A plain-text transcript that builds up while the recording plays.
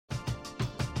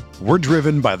We're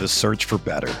driven by the search for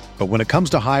better. But when it comes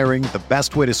to hiring, the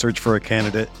best way to search for a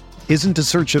candidate isn't to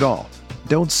search at all.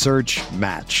 Don't search,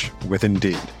 match with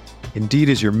Indeed. Indeed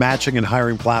is your matching and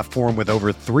hiring platform with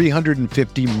over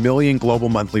 350 million global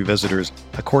monthly visitors,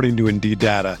 according to Indeed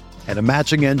data, and a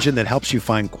matching engine that helps you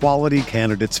find quality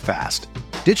candidates fast.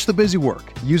 Ditch the busy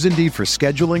work. Use Indeed for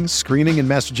scheduling, screening, and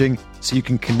messaging so you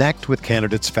can connect with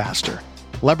candidates faster.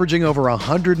 Leveraging over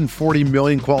 140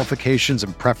 million qualifications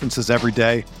and preferences every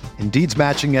day, Indeed's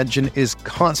matching engine is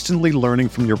constantly learning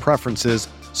from your preferences,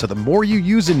 so the more you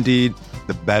use Indeed,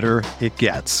 the better it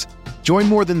gets. Join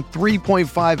more than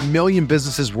 3.5 million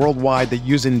businesses worldwide that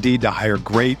use Indeed to hire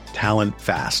great talent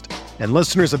fast. And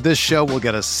listeners of this show will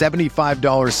get a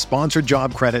 $75 sponsored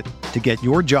job credit to get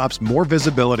your jobs more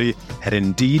visibility at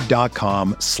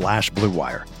Indeed.com/Blue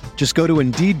Wire. Just go to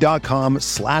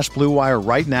Indeed.com/Blue Wire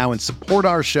right now and support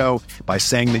our show by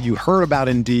saying that you heard about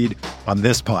Indeed on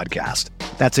this podcast.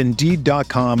 That's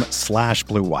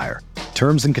Indeed.com/Blue Wire.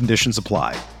 Terms and conditions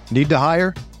apply. Need to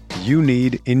hire? You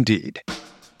need Indeed.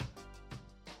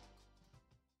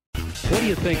 What do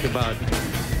you think about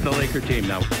the Laker team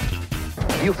now?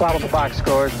 You follow the box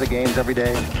scores of the games every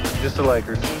day? Just the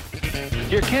Lakers.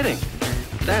 You're kidding.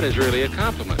 That is really a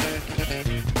compliment.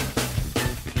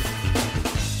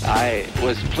 I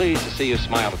was pleased to see you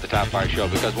smile at the top of our show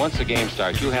because once the game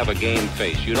starts, you have a game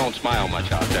face. You don't smile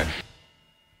much out there.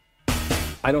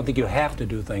 I don't think you have to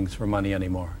do things for money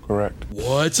anymore. Correct.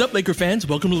 What's up, Laker fans?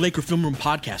 Welcome to the Laker Film Room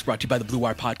Podcast, brought to you by the Blue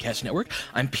Wire Podcast Network.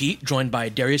 I'm Pete, joined by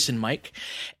Darius and Mike.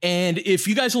 And if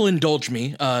you guys will indulge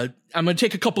me, I'm going to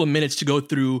take a couple of minutes to go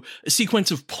through a sequence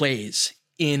of plays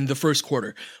in the first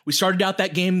quarter. We started out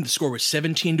that game. The score was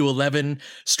 17-11.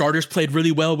 Starters played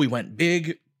really well. We went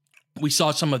big. We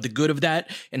saw some of the good of that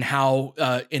and how,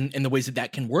 in the ways that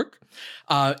that can work.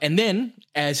 And then,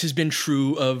 as has been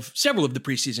true of several of the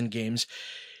preseason games,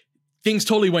 things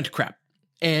totally went to crap.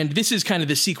 And this is kind of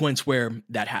the sequence where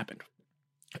that happened.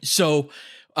 So,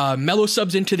 Melo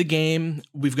subs into the game.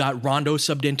 We've got Rondo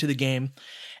subbed into the game.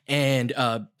 And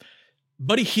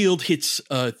Buddy Hield hits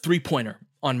a three-pointer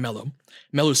on Melo.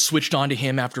 Melo switched on to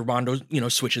him after Rondo,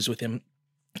 switches with him.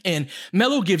 And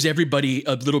Melo gives everybody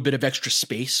a little bit of extra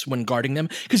space when guarding them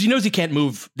because he knows he can't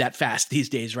move that fast these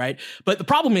days, right? But the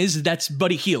problem is that's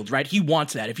Buddy Hield, right? He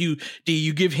wants that. If you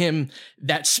give him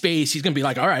that space, he's going to be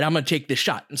like, all right, I'm going to take this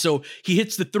shot. And so he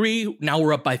hits the three. Now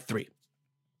we're up by 3.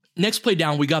 Next play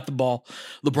down, we got the ball.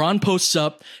 LeBron posts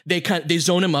up. They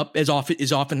zone him up as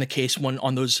often the case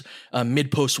on those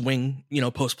mid-post wing,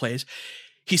 post plays.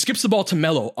 He skips the ball to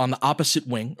Melo on the opposite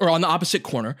wing or on the opposite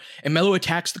corner, and Melo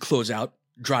attacks the closeout,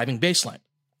 driving baseline.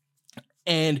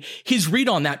 And his read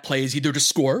on that play is either to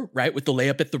score, right, with the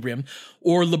layup at the rim,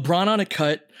 or LeBron on a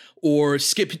cut, or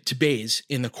skip it to Baze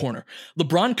in the corner.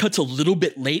 LeBron cuts a little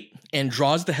bit late and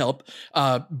draws the help,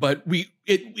 but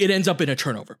it ends up in a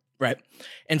turnover, right?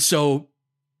 And so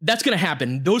that's going to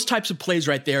happen. Those types of plays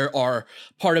right there are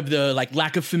part of the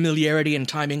lack of familiarity and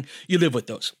timing. You live with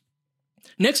those.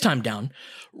 Next time down,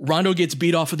 Rondo gets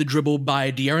beat off of the dribble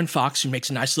by De'Aaron Fox, who makes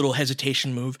a nice little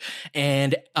hesitation move,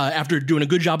 and after doing a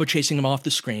good job of chasing him off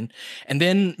the screen, and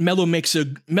then Melo makes a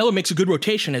good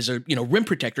rotation as a rim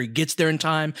protector. He gets there in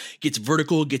time, gets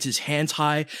vertical, gets his hands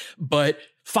high, but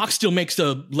Fox still makes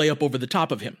the layup over the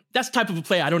top of him. That's the type of a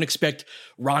play I don't expect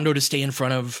Rondo to stay in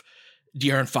front of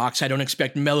De'Aaron Fox. I don't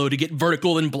expect Melo to get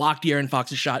vertical and block De'Aaron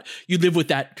Fox's shot. You live with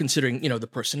that considering the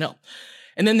personnel.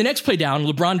 And then the next play down,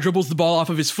 LeBron dribbles the ball off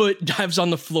of his foot, dives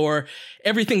on the floor.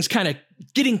 Everything's kind of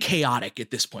getting chaotic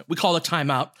at this point. We call a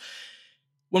timeout.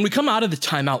 When we come out of the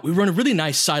timeout, we run a really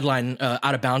nice sideline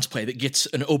out of bounds play that gets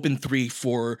an open 3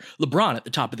 for LeBron at the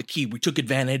top of the key. We took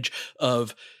advantage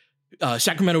of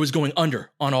Sacramento was going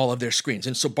under on all of their screens.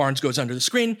 And so Barnes goes under the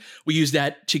screen. We use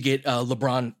that to get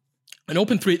LeBron an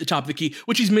open 3 at the top of the key,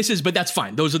 which he misses, but that's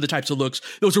fine. Those are the types of looks.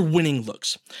 Those are winning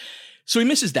looks. So he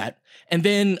misses that. And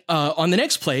then on the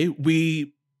next play,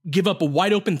 we give up a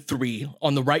wide open 3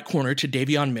 on the right corner to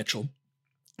Davion Mitchell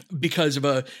because of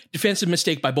a defensive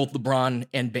mistake by both LeBron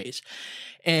and Baze.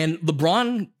 And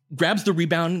LeBron grabs the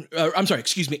rebound.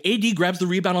 AD grabs the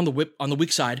rebound on the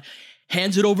weak side,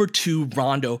 hands it over to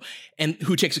Rondo, and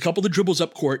who takes a couple of dribbles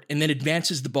up court and then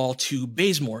advances the ball to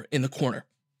Bazemore in the corner.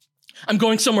 I'm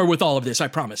going somewhere with all of this, I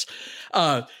promise.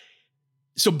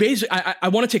 So Baze, I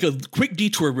want to take a quick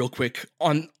detour real quick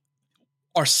on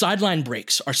our sideline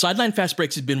breaks, our sideline fast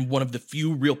breaks has been one of the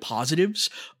few real positives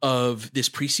of this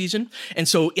preseason. And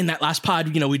so in that last pod,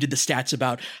 we did the stats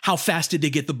about how fast did they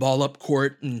get the ball up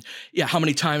court and how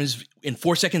many times in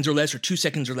 4 seconds or less or 2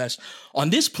 seconds or less. On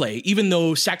this play, even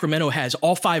though Sacramento has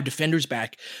all 5 defenders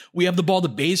back, we have the ball to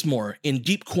Bazemore in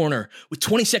deep corner with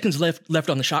 20 seconds left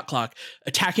on the shot clock,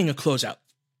 attacking a closeout.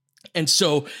 And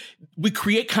so we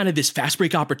create kind of this fast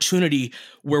break opportunity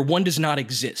where one does not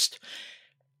exist.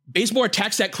 Bazemore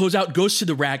attacks that closeout, goes to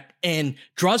the rack, and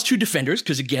draws 2 defenders,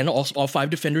 because again, all 5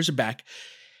 defenders are back,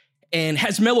 and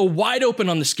has Melo wide open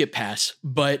on the skip pass,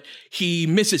 but he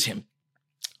misses him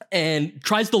and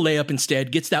tries the layup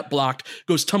instead, gets that blocked,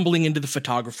 goes tumbling into the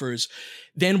photographers.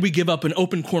 Then we give up an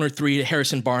open corner 3 to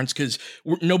Harrison Barnes, because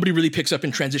nobody really picks up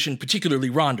in transition, particularly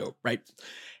Rondo, right?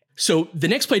 So the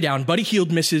next play down, Buddy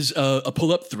Hield misses a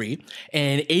pull-up 3,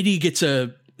 and AD gets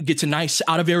a nice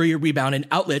out-of-area rebound and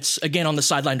outlets again on the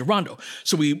sideline to Rondo.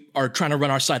 So we are trying to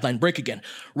run our sideline break again.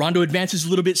 Rondo advances a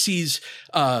little bit, sees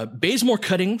Bazemore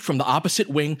cutting from the opposite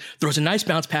wing, throws a nice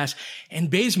bounce pass, and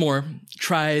Bazemore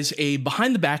tries a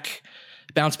behind-the-back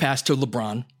bounce pass to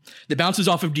LeBron that bounces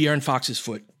off of De'Aaron Fox's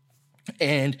foot.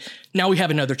 And now we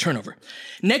have another turnover.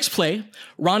 Next play,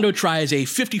 Rondo tries a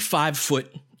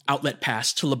 55-foot outlet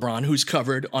pass to LeBron, who's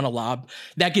covered on a lob.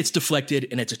 That gets deflected,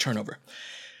 and it's a turnover.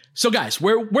 So guys,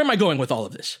 where am I going with all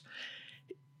of this?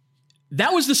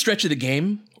 That was the stretch of the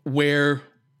game where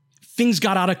things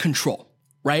got out of control,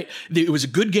 right? It was a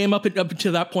good game up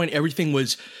until that point. Everything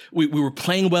was, we were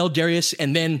playing well, Darius,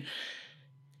 and then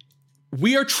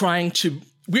we are trying to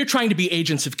be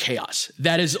agents of chaos.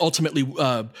 That is ultimately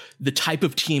the type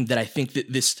of team that I think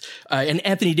that this, and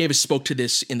Anthony Davis spoke to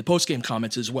this in the postgame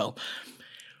comments as well.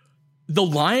 The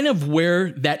line of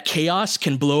where that chaos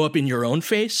can blow up in your own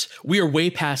face, we are way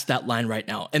past that line right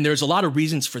now. And there's a lot of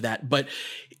reasons for that. But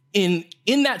in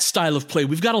that style of play,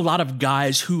 we've got a lot of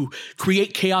guys who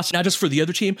create chaos, not just for the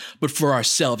other team, but for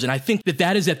ourselves. And I think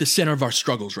that is at the center of our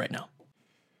struggles right now.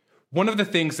 One of the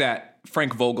things that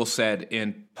Frank Vogel said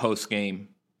in postgame,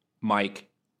 Mike,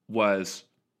 he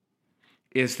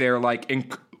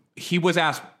was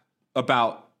asked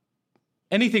about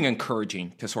anything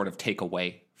encouraging to sort of take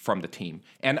away from the team.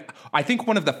 And I think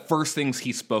one of the first things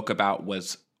he spoke about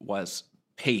was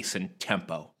pace and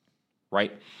tempo,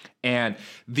 right? And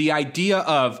the idea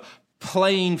of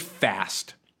playing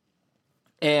fast.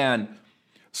 And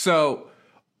so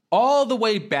all the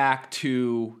way back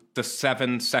to the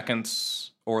 7 seconds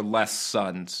or less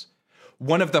Suns,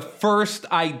 one of the first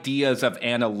ideas of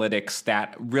analytics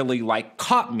that really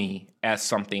caught me as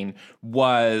something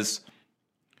was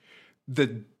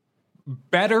the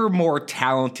better, more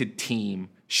talented team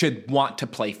should want to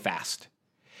play fast.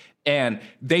 And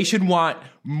they should want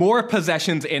more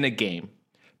possessions in a game,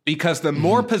 because the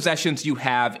more possessions you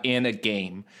have in a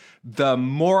game, the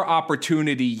more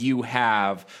opportunity you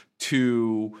have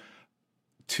to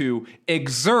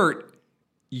exert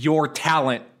your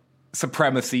talent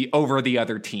supremacy over the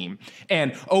other team.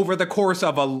 And over the course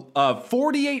of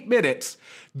 48 minutes,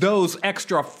 those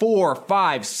extra 4,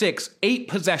 5, 6, 8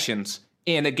 possessions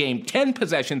in a game, 10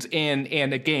 possessions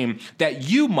in a game that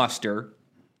you muster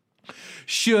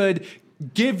should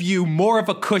give you more of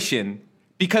a cushion,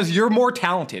 because you're more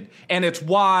talented. And it's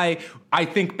why I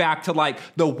think back to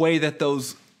the way that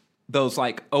those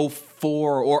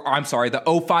 04, or I'm sorry, the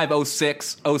 05,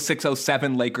 06, 06,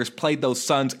 07 Lakers played those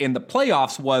Suns in the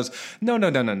playoffs was, no.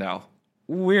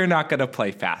 We're not going to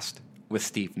play fast with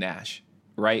Steve Nash,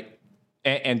 right?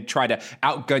 And try to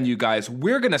outgun you guys.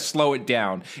 We're going to slow it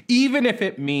down, even if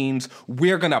it means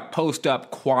we're going to post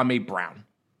up Kwame Brown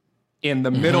in the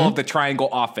middle of the triangle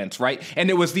offense, right? And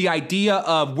it was the idea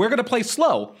of we're going to play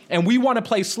slow, and we want to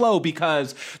play slow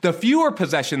because the fewer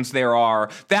possessions there are,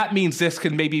 that means this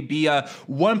can maybe be a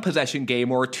 1-possession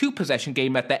game or a 2-possession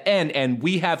game at the end, and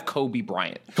we have Kobe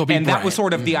Bryant. That was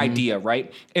sort of the idea,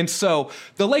 right? And so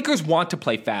the Lakers want to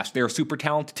play fast. They're a super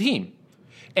talented team.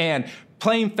 And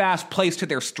playing fast plays to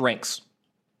their strengths.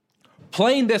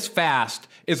 Playing this fast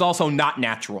is also not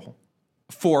natural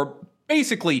for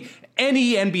basically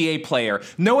any NBA player.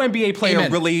 No NBA player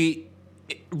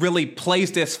really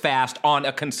plays this fast on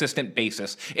a consistent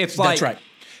basis. It's like, that's right.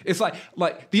 It's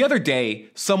like the other day,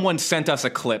 someone sent us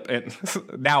a clip, and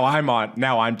now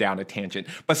I'm down a tangent.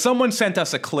 But someone sent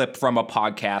us a clip from a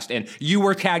podcast, and you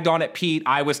were tagged on it, Pete.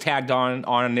 I was tagged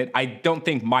on it. I don't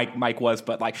think Mike was,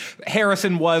 but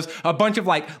Harrison was. A bunch of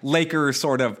Lakers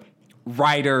sort of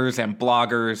writers and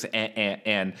bloggers,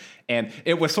 and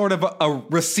it was sort of a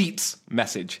receipts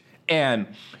message. And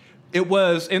it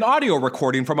was an audio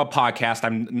recording from a podcast.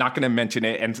 I'm not going to mention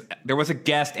it. And there was a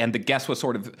guest, and the guest was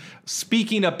sort of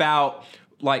speaking about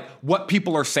like what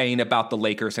people are saying about the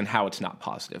Lakers and how it's not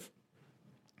positive.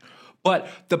 But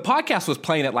the podcast was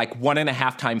playing at like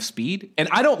 1.5 times speed. And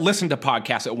I don't listen to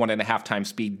podcasts at 1.5 times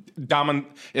speed. Daman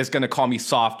is going to call me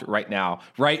soft right now,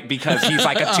 right? Because he's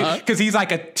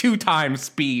like a 2 times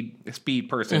speed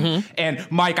person. Mm-hmm. And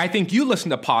Mike, I think you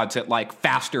listen to pods at like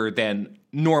faster than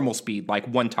normal speed, like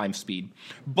 1 time speed.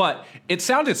 But it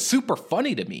sounded super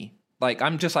funny to me. Like,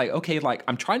 I'm just like, okay, like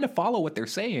I'm trying to follow what they're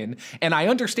saying. And I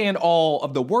understand all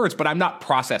of the words, but I'm not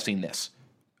processing this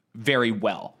very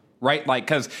well. Right? Like,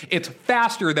 because it's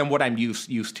faster than what I'm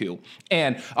used to.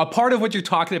 And a part of what you're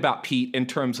talking about, Pete, in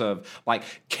terms of like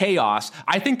chaos,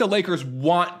 I think the Lakers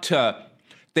want to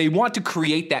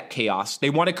create that chaos.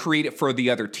 They want to create it for the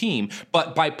other team.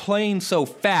 But by playing so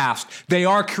fast, they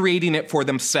are creating it for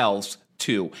themselves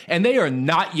too. And they are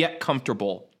not yet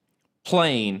comfortable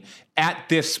playing at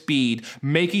this speed,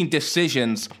 making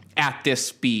decisions at this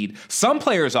speed. Some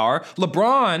players are.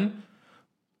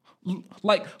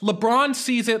 LeBron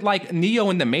sees it like Neo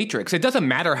in the Matrix. It doesn't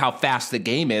matter how fast the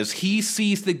game is. He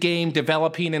sees the game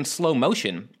developing in slow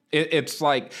motion. It's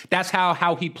like, that's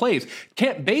how he plays.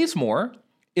 Kent Bazemore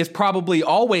is probably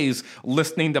always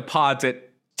listening to pods at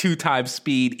 2 times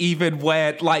speed, even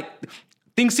when like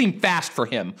things seem fast for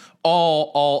him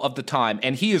all of the time.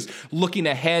 And he is looking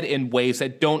ahead in ways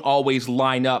that don't always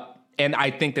line up. And I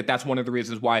think that that's one of the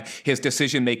reasons why his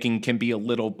decision-making can be a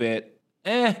little bit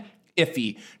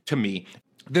iffy to me.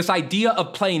 This idea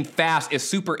of playing fast is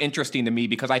super interesting to me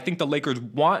because I think the Lakers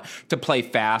want to play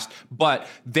fast, but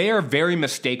they are very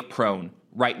mistake prone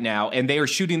right now, and they are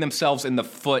shooting themselves in the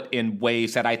foot in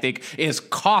ways that I think is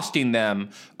costing them.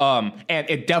 And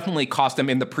it definitely cost them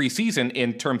in the preseason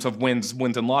in terms of wins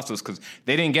and losses because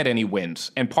they didn't get any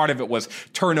wins. And part of it was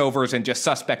turnovers and just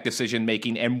suspect decision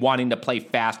making and wanting to play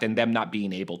fast and them not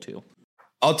being able to.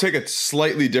 I'll take a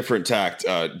slightly different tact,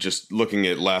 just looking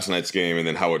at last night's game and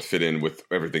then how it fit in with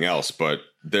everything else. But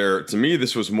to me,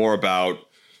 this was more about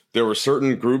there were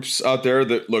certain groups out there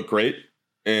that looked great,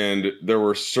 and there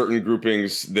were certain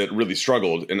groupings that really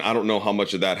struggled. And I don't know how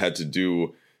much of that had to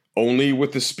do only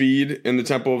with the speed and the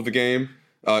tempo of the game.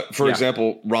 For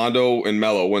example, Rondo and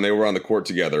Melo, when they were on the court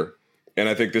together, and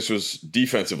I think this was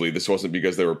defensively, this wasn't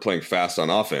because they were playing fast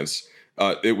on offense.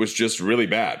 It was just really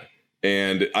bad.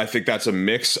 And I think that's a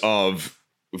mix of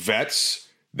vets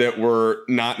that were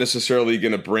not necessarily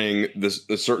going to bring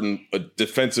a certain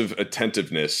defensive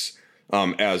attentiveness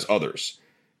as others.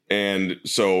 And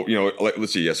so,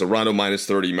 let's see. Yeah, so Rondo minus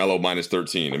 30, Melo minus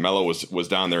 13. And Melo was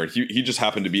down there. And he just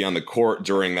happened to be on the court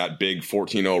during that big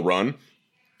 14-0 run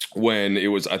when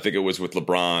I think it was with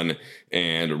LeBron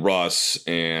and Russ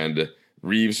and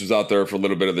Reeves was out there for a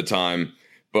little bit of the time.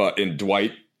 And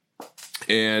Dwight.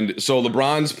 And so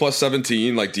LeBron's plus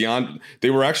 17, like they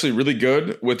were actually really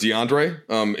good with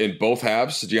DeAndre in both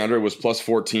halves. DeAndre was plus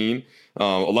 14,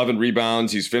 11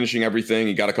 rebounds. He's finishing everything.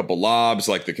 He got a couple lobs,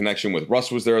 like the connection with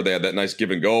Russ was there. They had that nice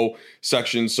give and go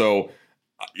section. So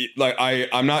like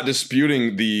I'm not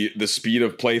disputing the speed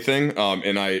of play thing.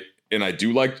 And I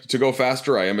do like to go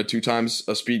faster. I am a 2 times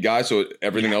a speed guy. So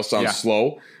everything else sounds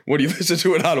slow when you listen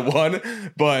to it out of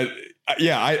 1. But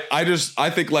yeah, I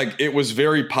think like it was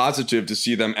very positive to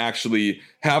see them actually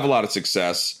have a lot of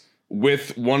success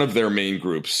with one of their main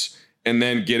groups and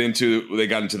then they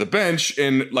got into the bench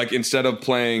and like instead of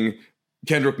playing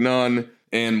Kendrick Nunn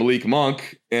and Malik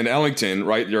Monk and Ellington,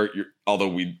 right? Although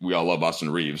we all love Austin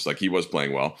Reeves, like he was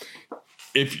playing well.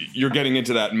 If you're getting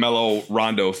into that Melo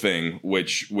Rondo thing,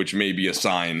 which may be a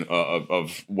sign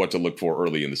of what to look for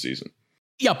early in the season.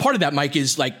 Yeah, part of that, Mike,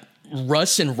 is like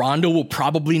Russ and Rondo will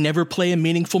probably never play a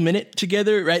meaningful minute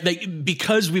together, right? Like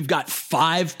because we've got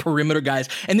 5 perimeter guys,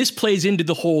 and this plays into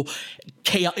the whole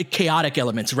chaotic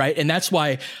elements, right? And that's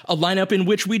why a lineup in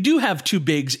which we do have 2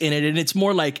 bigs in it, and it's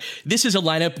more like this is a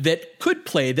lineup that could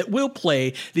play, that will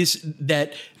play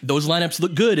that those lineups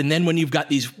look good. And then when you've got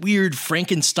these weird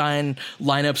Frankenstein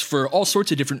lineups for all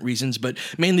sorts of different reasons, but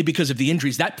mainly because of the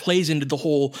injuries, that plays into the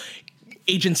whole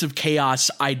agents of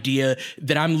chaos idea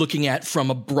that I'm looking at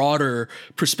from a broader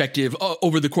perspective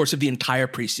over the course of the entire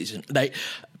preseason.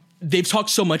 They've talked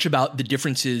so much about the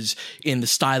differences in the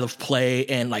style of play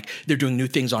and like they're doing new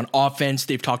things on offense.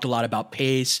 They've talked a lot about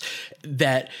pace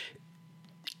that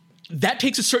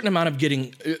takes a certain amount of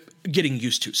getting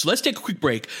used to. So let's take a quick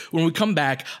break. When we come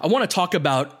back, I want to talk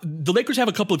about the Lakers have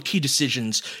a couple of key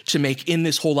decisions to make in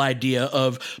this whole idea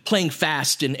of playing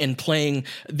fast and playing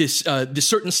this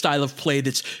certain style of play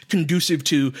that's conducive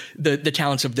to the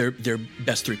talents of their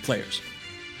best 3 players.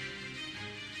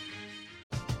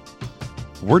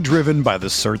 We're driven by the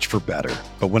search for better.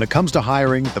 But when it comes to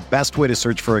hiring, the best way to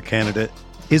search for a candidate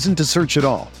isn't to search at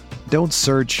all. Don't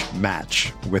search,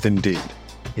 match with Indeed.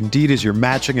 Indeed is your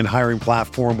matching and hiring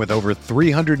platform with over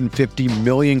 350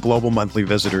 million global monthly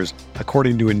visitors,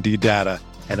 according to Indeed data,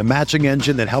 and a matching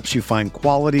engine that helps you find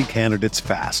quality candidates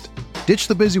fast. Ditch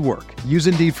the busy work. Use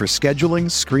Indeed for scheduling,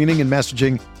 screening, and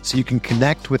messaging so you can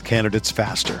connect with candidates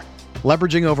faster.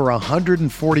 Leveraging over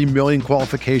 140 million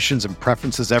qualifications and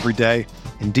preferences every day,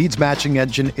 Indeed's matching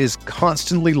engine is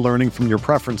constantly learning from your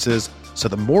preferences, so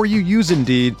the more you use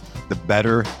Indeed, the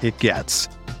better it gets.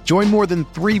 Join more than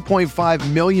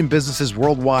 3.5 million businesses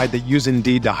worldwide that use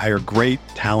Indeed to hire great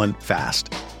talent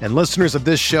fast. And listeners of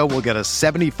this show will get a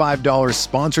 $75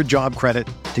 sponsored job credit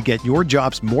to get your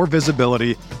jobs more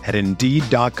visibility at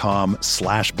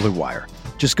Indeed.com/Blue Wire.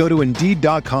 Just go to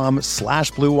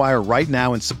Indeed.com/Blue Wire right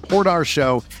now and support our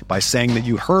show by saying that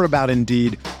you heard about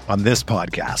Indeed on this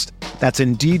podcast. That's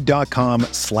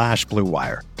Indeed.com/Blue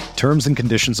Wire. Terms and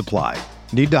conditions apply.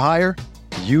 Need to hire?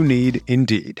 You need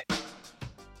Indeed.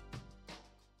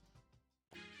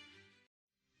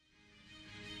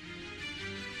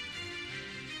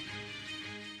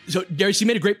 So, Darius, you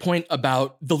made a great point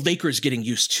about the Lakers getting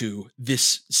used to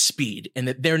this speed and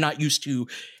that they're not used to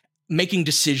making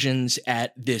decisions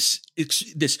at this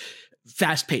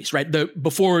fast pace, right?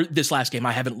 Before this last game,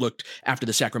 I haven't looked after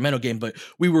the Sacramento game, but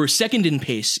we were second in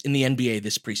pace in the NBA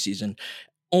this preseason,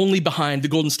 only behind the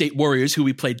Golden State Warriors, who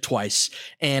we played twice.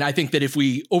 And I think that if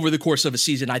we, over the course of a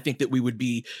season, I think that we would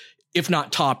be, if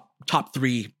not top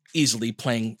three, easily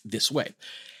playing this way.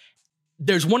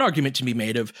 There's one argument to be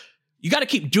made of, you got to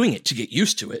keep doing it to get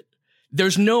used to it.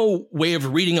 There's no way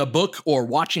of reading a book or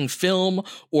watching film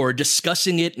or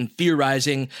discussing it and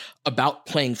theorizing about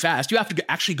playing fast. You have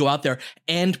to actually go out there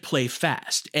and play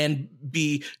fast and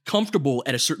be comfortable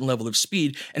at a certain level of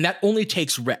speed. And that only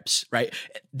takes reps, right?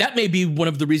 That may be one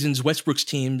of the reasons Westbrook's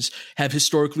teams have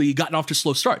historically gotten off to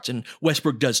slow starts, and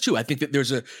Westbrook does too. I think that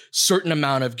there's a certain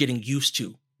amount of getting used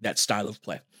to that style of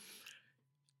play.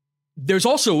 There's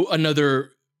also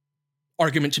another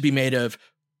argument to be made of,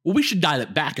 well, we should dial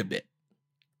it back a bit,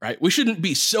 right? We shouldn't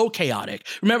be so chaotic.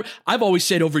 Remember, I've always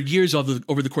said over years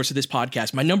over the course of this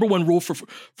podcast, my number one rule for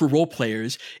role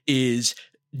players is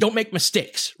don't make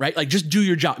mistakes, right? Like, just do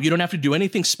your job. You don't have to do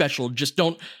anything special. Just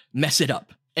don't mess it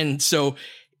up. And so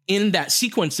in that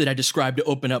sequence that I described to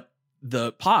open up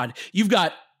the pod, you've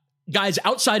got guys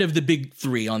outside of the big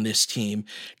three on this team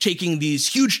taking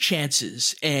these huge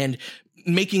chances and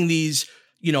making these,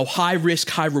 high risk,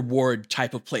 high reward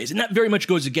type of plays. And that very much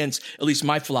goes against at least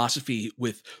my philosophy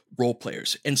with role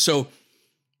players. And so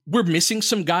we're missing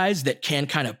some guys that can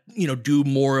kind of, do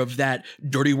more of that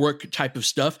dirty work type of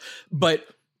stuff. But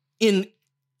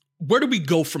where do we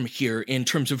go from here in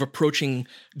terms of approaching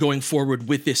going forward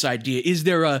with this idea? Is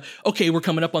there okay, we're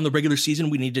coming up on the regular season,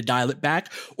 we need to dial it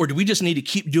back? Or do we just need to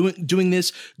keep doing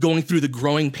this, going through the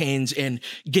growing pains and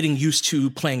getting used to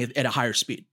playing at a higher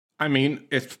speed? I mean,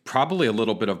 it's probably a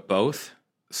little bit of both.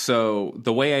 So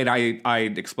the way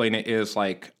I'd explain it is,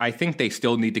 like, I think they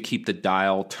still need to keep the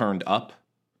dial turned up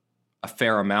a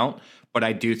fair amount, but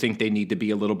I do think they need to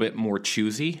be a little bit more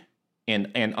choosy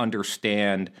and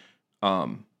understand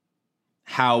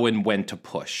how and when to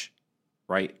push,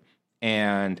 right?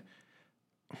 And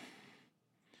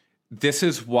this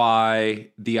is why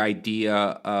the idea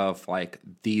of, like,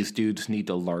 these dudes need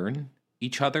to learn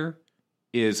each other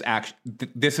is actually,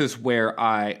 this is where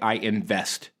I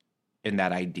invest in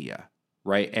that idea,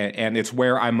 right? And it's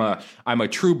where I'm a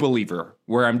true believer,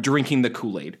 where I'm drinking the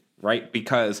Kool-Aid, right?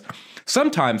 Because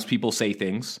sometimes people say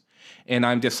things and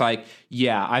I'm just like,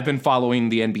 yeah, I've been following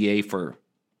the NBA for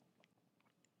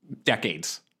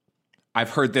decades.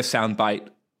 I've heard this soundbite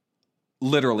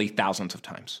literally thousands of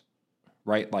times,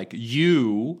 right? Like,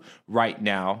 you right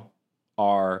now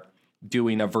are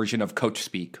doing a version of coach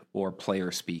speak or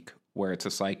player speak, where it's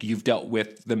just like, you've dealt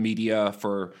with the media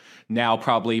for now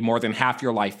probably more than half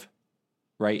your life,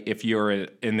 right? If you're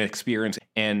an experienced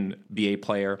NBA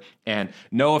player. And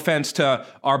no offense to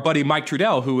our buddy Mike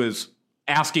Trudell, who is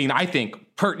asking, I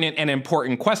think, pertinent and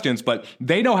important questions, but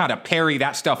they know how to parry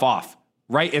that stuff off,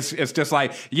 right? It's just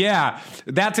like, yeah,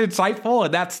 that's insightful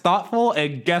and that's thoughtful.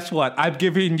 And guess what? I'm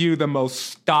giving you the most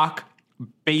stock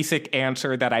basic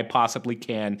answer that I possibly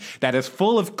can, that is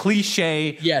full of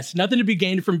cliche. Yes, nothing to be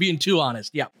gained from being too honest.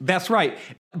 Yeah, that's right.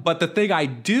 But the thing I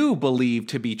do believe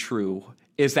to be true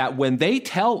is that when they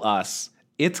tell us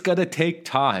it's going to take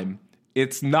time,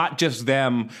 it's not just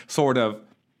them sort of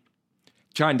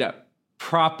trying to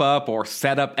prop up or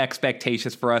set up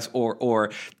expectations for us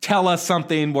or tell us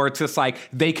something where it's just like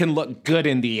they can look good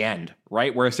in the end,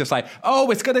 right? Where it's just like, oh,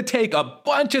 it's going to take a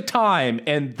bunch of time.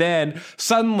 And then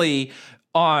suddenly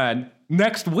on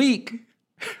next week,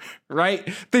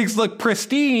 right? Things look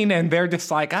pristine and they're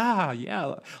just like,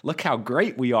 yeah, look how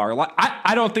great we are. Like,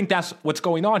 I don't think that's what's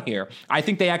going on here. I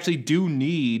think they actually do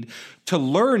need to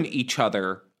learn each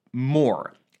other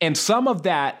more. And some of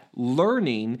that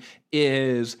learning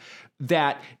is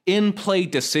that in-play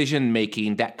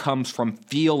decision-making that comes from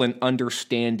feel and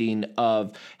understanding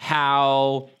of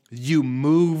how you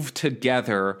move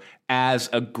together as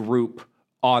a group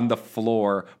on the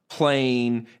floor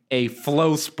playing a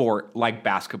flow sport like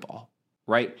basketball,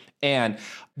 right? And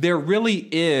there really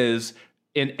is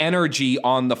an energy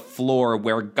on the floor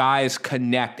where guys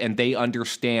connect and they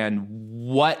understand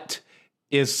what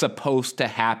is supposed to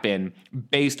happen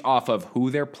based off of who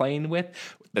they're playing with,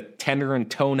 the tenor and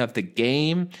tone of the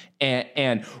game,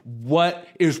 and what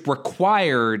is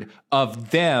required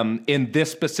of them in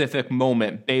this specific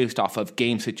moment based off of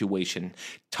game situation,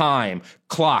 time,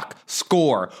 clock,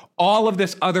 score, all of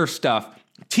this other stuff,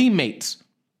 teammates.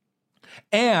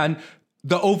 And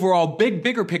the overall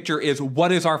bigger picture is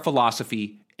what is our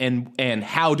philosophy and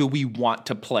how do we want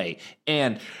to play?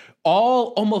 And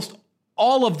almost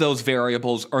all of those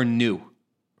variables are new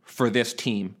for this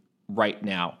team right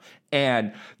now.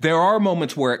 And there are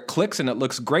moments where it clicks and it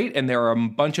looks great. And there are a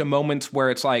bunch of moments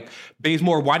where it's like,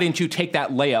 Bazemore, why didn't you take that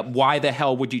layup? Why the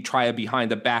hell would you try a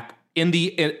behind the back in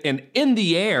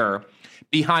the air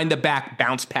behind the back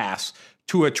bounce pass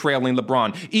to a trailing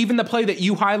LeBron? Even the play that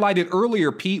you highlighted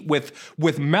earlier, Pete,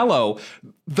 with Melo,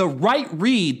 the right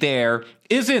read there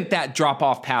isn't that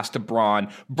drop-off pass to Bron.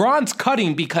 Bron's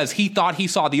cutting because he thought he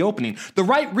saw the opening. The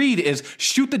right read is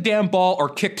shoot the damn ball or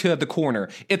kick to the corner.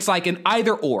 It's like an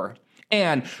either or.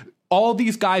 And all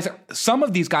these guys, some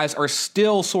of these guys are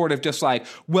still sort of just like,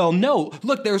 well, no,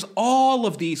 look, there's all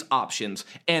of these options.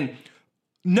 And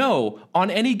no,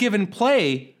 on any given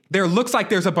play, there looks like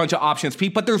there's a bunch of options,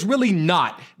 Pete, but there's really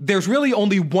not. There's really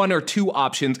only one or two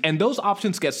options, and those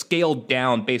options get scaled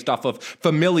down based off of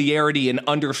familiarity and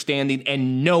understanding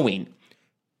and knowing,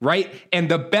 right? And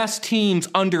the best teams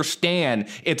understand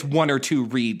it's one or two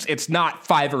reads. It's not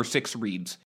 5 or 6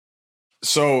 reads.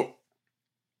 So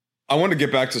I want to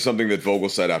get back to something that Vogel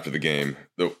said after the game.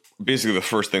 Basically the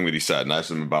first thing that he said, and I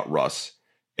asked him about Russ.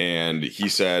 And he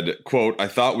said, quote, I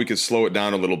thought we could slow it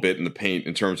down a little bit in the paint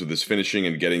in terms of his finishing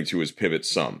and getting to his pivot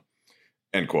some,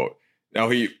 end quote. Now,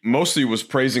 he mostly was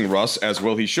praising Russ, as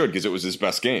well he should, because it was his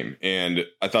best game. And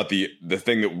I thought the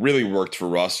thing that really worked for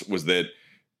Russ was that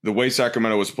the way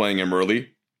Sacramento was playing him early,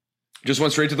 just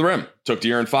went straight to the rim. Took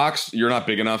De'Aaron Fox, you're not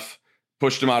big enough,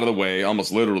 pushed him out of the way,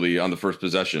 almost literally on the first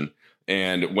possession,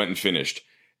 and went and finished.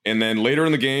 And then later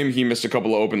in the game, he missed a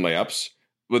couple of open layups.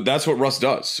 But that's what Russ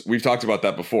does. We've talked about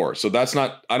that before. So that's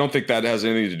not, I don't think that has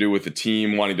anything to do with the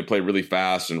team wanting to play really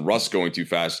fast and Russ going too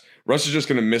fast. Russ is just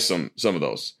going to miss some of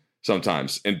those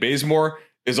sometimes. And Bazemore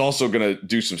is also going to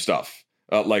do some stuff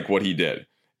like what he did.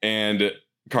 And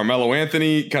Carmelo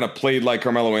Anthony kind of played like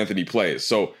Carmelo Anthony plays.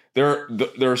 So there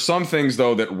are some things,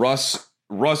 though, that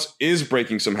Russ is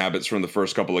breaking some habits from the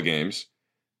first couple of games,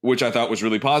 which I thought was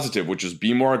really positive, which is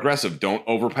be more aggressive. Don't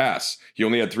overpass. He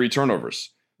only had 3 turnovers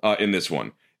in this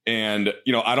one. And,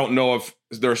 you know, I don't know if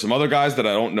there are some other guys that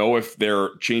I don't know if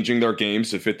they're changing their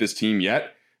games to fit this team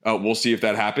yet. We'll see if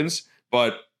that happens.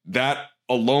 But that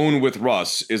alone with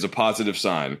Russ is a positive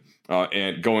sign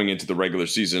and going into the regular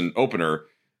season opener.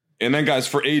 And then, guys,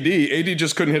 for AD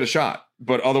just couldn't hit a shot.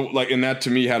 But and that to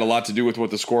me had a lot to do with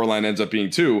what the scoreline ends up being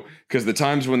too, because the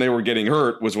times when they were getting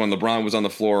hurt was when LeBron was on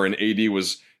the floor and AD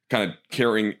was kind of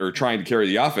carrying or trying to carry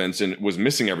the offense and was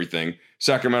missing everything.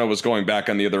 Sacramento was going back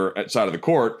on the other side of the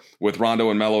court with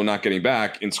Rondo and Melo not getting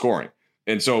back and scoring.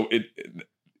 And so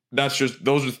those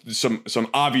are some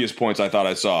obvious points I thought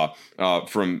I saw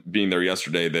from being there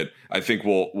yesterday that I think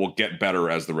will get better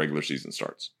as the regular season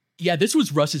starts. Yeah, this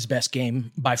was Russ's best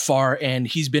game by far, and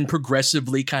he's been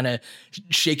progressively kind of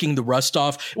shaking the rust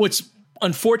off. What's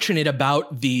unfortunate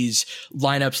about these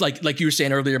lineups, like you were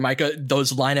saying earlier, Micah,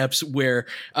 those lineups where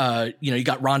you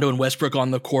got Rondo and Westbrook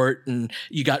on the court and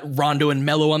you got Rondo and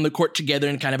Melo on the court together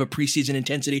in kind of a preseason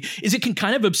intensity, is it can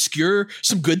kind of obscure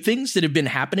some good things that have been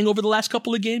happening over the last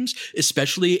couple of games,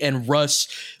 especially, and Russ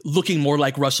looking more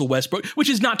like Russell Westbrook, which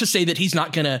is not to say that he's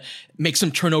not going to make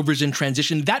some turnovers in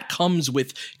transition. That comes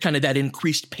with kind of that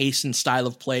increased pace and style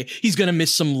of play. He's going to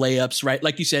miss some layups, right?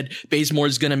 Like you said, Bazemore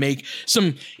is going to make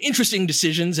some interesting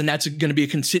decisions, and that's going to be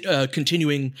a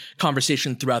continuing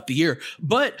conversation throughout the year.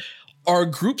 But are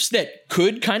groups that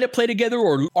could kind of play together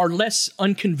or are less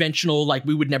unconventional, like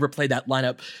we would never play that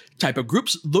lineup type of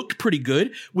groups, looked pretty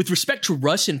good. With respect to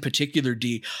Russ in particular,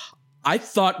 D, I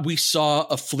thought we saw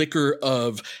a flicker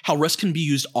of how Russ can be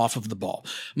used off of the ball.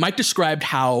 Mike described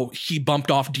how he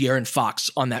bumped off De'Aaron Fox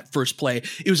on that first play.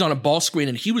 It was on a ball screen,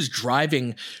 and he was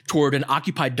driving toward an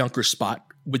occupied dunker spot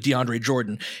with DeAndre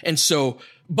Jordan. And so,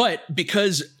 but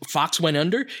because Fox went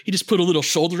under, he just put a little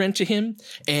shoulder into him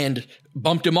and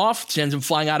bumped him off, sends him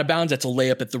flying out of bounds. That's a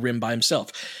layup at the rim by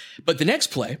himself. But the next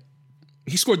play,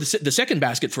 he scored the second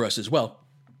basket for us as well.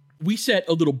 We set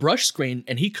a little brush screen,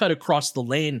 and he cut across the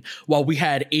lane while we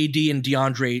had AD and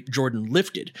DeAndre Jordan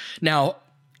lifted. Now,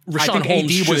 Richaun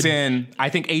Holmes I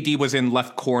think AD was in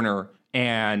left corner,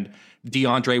 and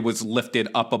DeAndre was lifted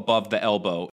up above the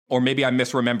elbow. Or maybe I'm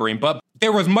misremembering, but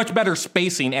there was much better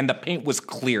spacing, and the paint was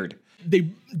cleared.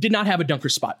 They did not have a dunker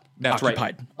spot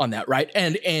occupied on that, right?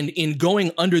 And in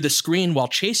going under the screen while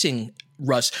chasing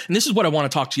Russ, and this is what I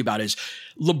want to talk to you about, is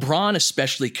LeBron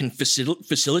especially can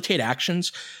facilitate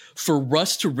actions for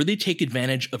Russ to really take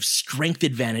advantage of strength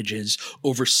advantages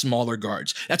over smaller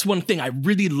guards. That's one thing I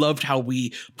really loved, how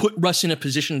we put Russ in a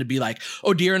position to be like,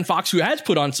 oh, De'Aaron Fox, who has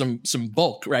put on some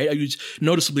bulk, right? He's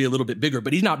noticeably a little bit bigger,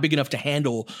 but he's not big enough to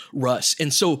handle Russ.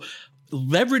 And so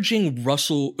leveraging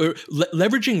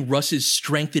Russ's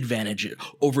strength advantage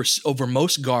over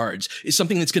most guards is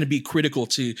something that's going to be critical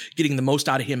to getting the most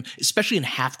out of him, especially in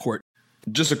half court.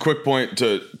 Just a quick point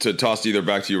to toss either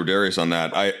back to you or Darius on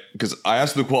that. Because I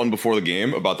asked Luke Walton before the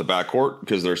game about the backcourt,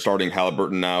 because they're starting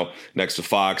Halliburton now next to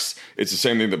Fox. It's the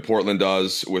same thing that Portland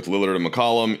does with Lillard and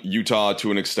McCollum, Utah to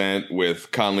an extent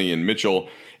with Conley and Mitchell.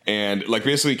 And like,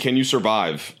 basically, can you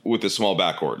survive with this small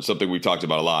backcourt? Something we've talked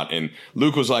about a lot. And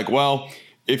Luke was like, well,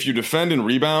 if you defend and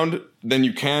rebound, then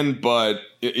you can, but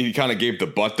he kind of gave the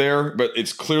but there, but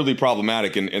it's clearly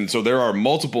problematic. And so there are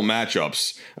multiple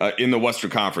matchups in the Western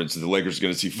Conference that the Lakers are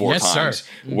going to see four times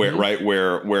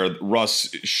where Russ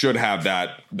should have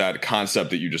that concept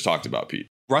that you just talked about, Pete.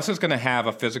 Russ is going to have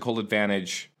a physical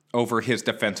advantage over his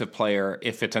defensive player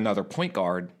if it's another point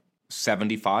guard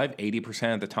 75,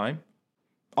 80% of the time.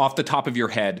 Off the top of your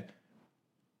head,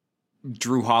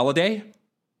 Drew Holiday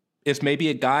is maybe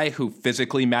a guy who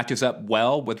physically matches up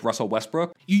well with Russell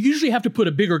Westbrook. You usually have to put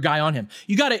a bigger guy on him.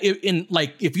 You got to,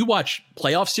 if you watch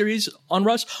playoff series on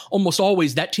Russ, almost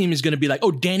always that team is going to be like,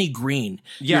 oh, Danny Green,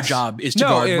 your job is to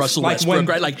guard Russell Westbrook,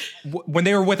 right? Like when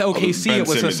they were with OKC, it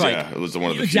was Simmons, just like, it was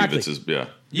one of the few that's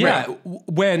right.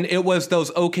 When it was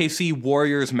those OKC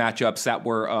Warriors matchups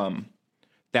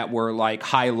that were like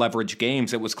high leverage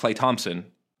games, it was Klay Thompson.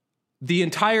 The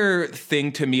entire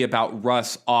thing to me about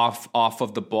Russ off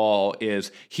of the ball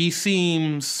is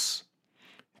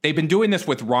they've been doing this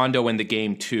with Rondo in the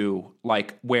game too,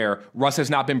 like where Russ has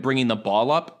not been bringing the ball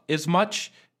up as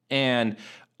much. And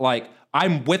like,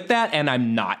 I'm with that and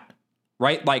I'm not,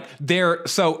 right? Like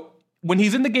so when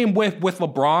he's in the game with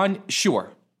LeBron,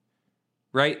 sure.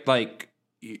 Right? Like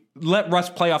let Russ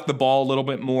play off the ball a little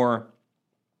bit more.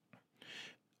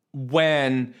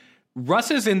 When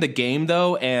Russ is in the game,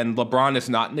 though, and LeBron is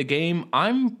not in the game,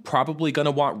 I'm probably going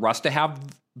to want Russ to have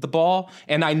the ball.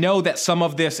 And I know that some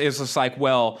of this is just like,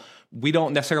 well, we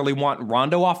don't necessarily want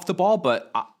Rondo off the ball, but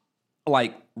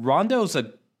Rondo's a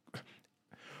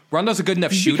good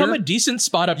enough shooter. He's become a decent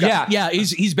spot up guy. Yeah,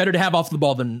 he's better to have off the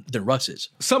ball than Russ is.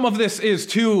 Some of this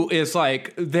is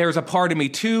like, there's a part of me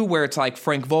too where it's like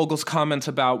Frank Vogel's comments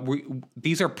about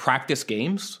these are practice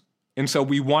games. And so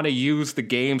we want to use the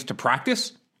games to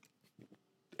practice.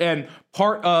 And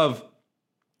part of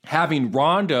having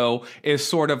Rondo is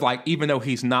sort of like, even though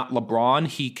he's not LeBron,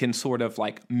 he can sort of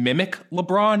like mimic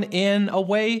LeBron in a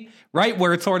way, right?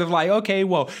 Where it's sort of like, okay,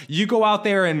 well, you go out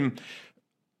there and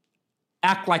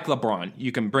act like LeBron.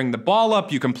 You can bring the ball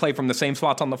up. You can play from the same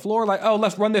spots on the floor. Like, oh,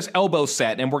 let's run this elbow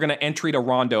set and we're going to entry to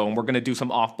Rondo and we're going to do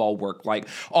some off-ball work. Like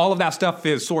all of that stuff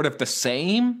is sort of the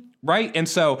same. Right. And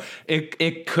so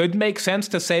it could make sense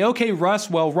to say, OK,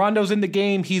 Russ, well, Rondo's in the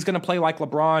game. He's going to play like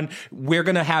LeBron. We're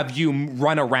going to have you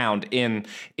run around in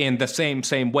the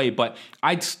same way. But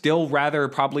I'd still rather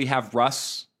probably have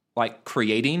Russ like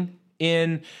creating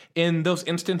in those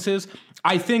instances.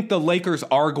 I think the Lakers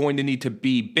are going to need to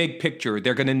be big picture.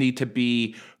 They're going to need to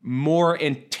be more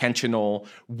intentional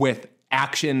with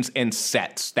actions and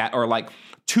sets that are like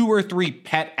 2 or 3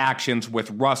 pet actions with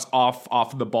Russ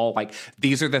off the ball. Like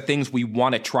these are the things we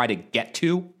want to try to get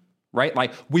to, right?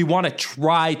 Like we want to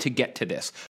try to get to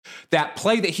this. That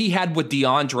play that he had with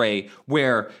DeAndre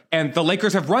and the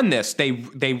Lakers have run this. They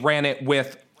ran it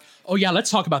with. Oh yeah, let's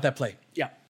talk about that play. Yeah.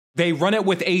 They run it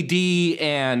with AD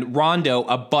and Rondo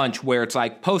a bunch where it's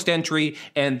like post entry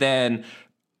and then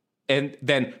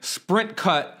sprint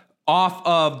cut off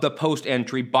of the post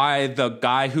entry by the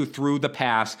guy who threw the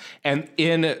pass and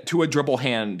into a dribble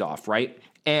handoff, right?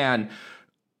 And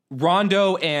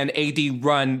Rondo and AD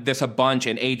run this a bunch,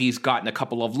 and AD's gotten a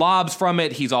couple of lobs from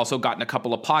it. He's also gotten a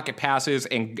couple of pocket passes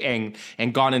and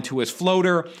gone into his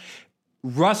floater.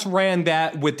 Russ ran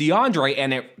that with DeAndre,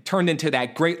 and it turned into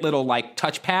that great little like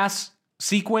touch pass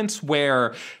sequence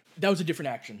where that was a different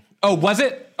action. Oh, was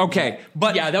it? Okay.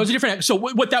 But yeah, that was a different action. So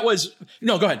what that was,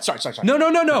 no, go ahead. Sorry.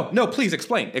 No, please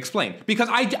explain. Because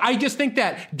I just think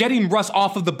that getting Russ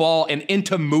off of the ball and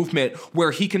into movement where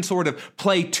he can sort of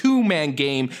play two-man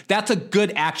game, that's a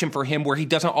good action for him where he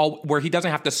doesn't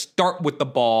have to start with the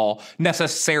ball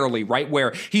necessarily, right?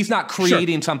 Where he's not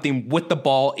creating something with the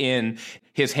ball in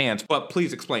his hands. But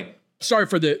please explain. Sorry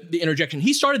for the interjection.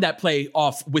 He started that play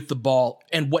off with the ball,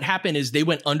 and what happened is they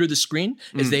went under the screen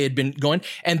as they had been going.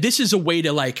 And this is a way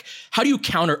to like, how do you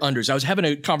counter unders? I was having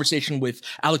a conversation with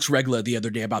Alex Regla the other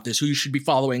day about this, who you should be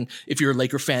following if you're a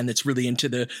Laker fan that's really into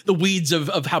the weeds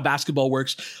of how basketball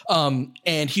works. And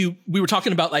we were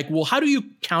talking about like, well, how do you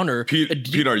counter?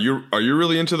 Pete, are you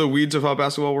really into the weeds of how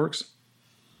basketball works?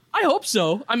 I hope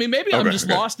so. I mean, maybe I'm just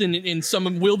lost in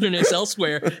some wilderness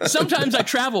elsewhere. Sometimes I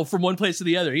travel from one place to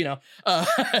the other, you know.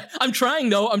 I'm trying,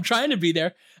 though. I'm trying to be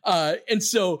there. And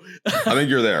so I think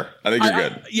you're there. I think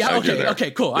you're good.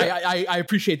 Okay, cool. Yeah. I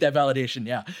appreciate that validation.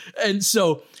 Yeah. And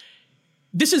so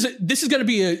this is going to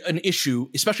be an issue,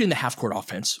 especially in the half court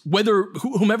offense, whether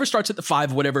whomever starts at the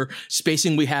 5, whatever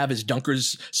spacing we have is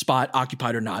Dunker's spot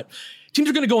occupied or not. Teams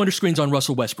are going to go under screens on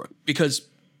Russell Westbrook because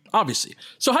obviously.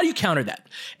 So how do you counter that?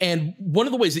 And one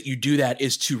of the ways that you do that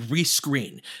is to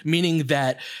rescreen, meaning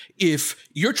that if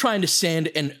you're trying to send,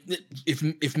 and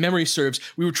if memory serves,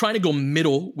 we were trying to go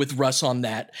middle with Russ on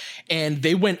that, and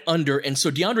they went under. And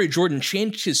so DeAndre Jordan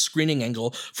changed his screening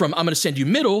angle from I'm going to send you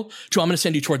middle to I'm going to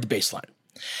send you toward the baseline.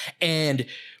 And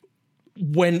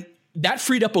when that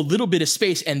freed up a little bit of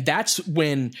space, and that's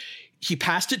when he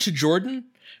passed it to Jordan,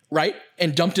 right?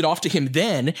 And dumped it off to him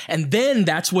then. And then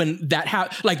that's when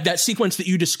that sequence that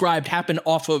you described happened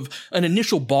off of an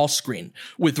initial ball screen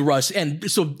with Russ. And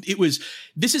so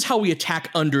this is how we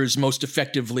attack unders most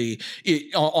effectively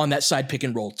on that side pick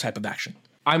and roll type of action.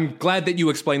 I'm glad that you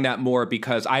explained that more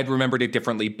because I had remembered it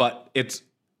differently, but it's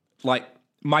like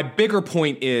my bigger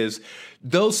point is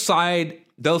those side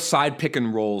pick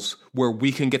and rolls where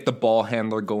we can get the ball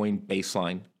handler going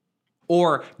baseline,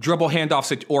 or dribble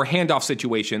handoff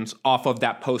situations off of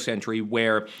that post entry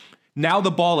where now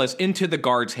the ball is into the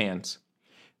guard's hands,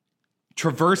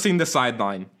 traversing the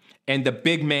sideline, and the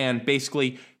big man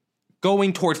basically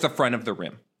going towards the front of the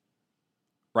rim,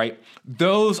 right?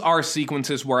 Those are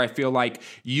sequences where I feel like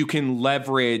you can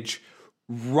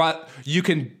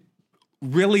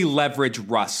really leverage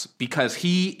Russ because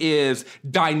he is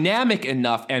dynamic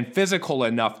enough and physical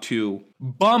enough to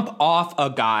bump off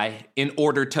a guy in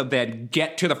order to then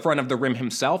get to the front of the rim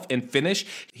himself and finish.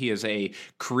 He is a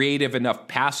creative enough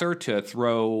passer to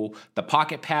throw the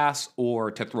pocket pass or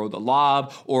to throw the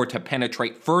lob or to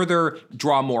penetrate further,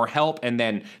 draw more help, and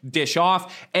then dish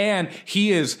off. And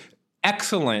he is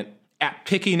excellent at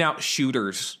picking out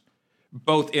shooters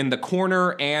both in the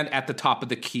corner and at the top of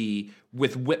the key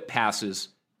with whip passes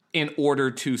in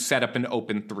order to set up an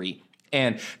open three.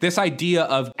 And this idea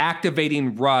of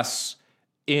activating Russ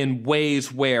in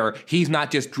ways where he's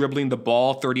not just dribbling the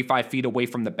ball 35 feet away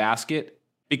from the basket,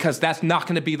 because that's not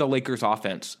going to be the Lakers'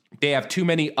 offense. They have too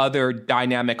many other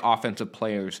dynamic offensive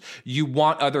players. You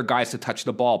want other guys to touch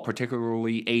the ball,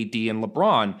 particularly AD and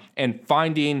LeBron, and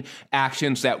finding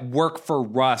actions that work for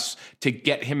Russ to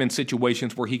get him in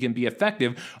situations where he can be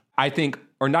effective, I think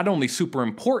are not only super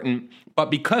important, but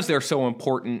because they're so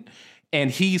important,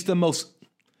 and he's the most,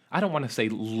 I don't want to say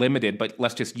limited, but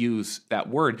let's just use that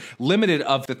word, limited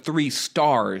of the 3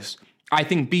 stars, I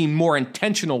think being more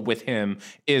intentional with him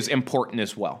is important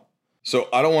as well. So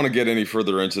I don't want to get any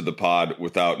further into the pod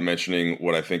without mentioning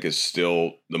what I think is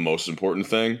still the most important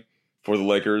thing for the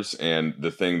Lakers, and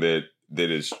the thing that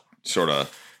is sort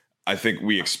of, I think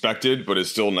we expected, but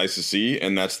is still nice to see,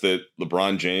 and that's that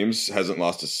LeBron James hasn't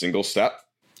lost a single step.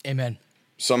 Amen.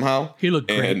 Somehow. He looked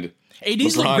great. And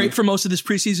AD's looked great for most of this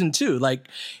preseason too. Like,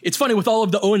 it's funny with all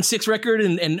of the 0-6 record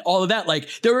and all of that, like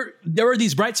there are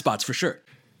these bright spots for sure.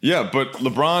 Yeah, but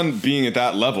LeBron being at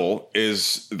that level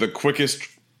is the quickest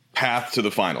path to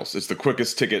the finals. It's the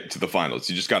quickest ticket to the finals.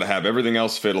 You just got to have everything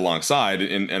else fit alongside,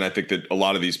 and I think that a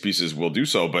lot of these pieces will do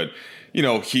so. But, you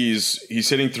know, he's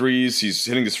hitting threes, he's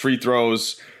hitting his free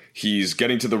throws, he's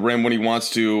getting to the rim when he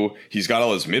wants to. He's got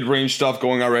all his mid-range stuff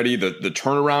going already. The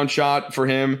turnaround shot for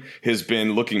him has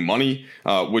been looking money,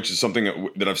 which is something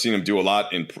that I've seen him do a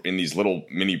lot in these little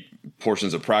mini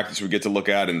portions of practice we get to look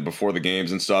at and before the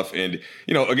games and stuff. And,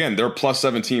 you know, again, they're plus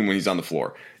 17 when he's on the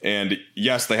floor. And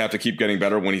yes, they have to keep getting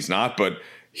better when he's not, but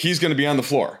he's going to be on the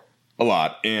floor a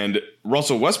lot. And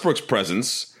Russell Westbrook's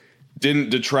presence didn't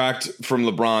detract from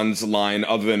LeBron's line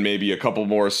other than maybe a couple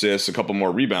more assists, a couple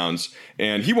more rebounds.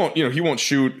 And he won't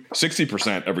shoot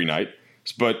 60% every night,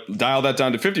 but dial that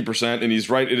down to 50% and he's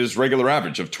right at his regular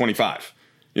average of 25,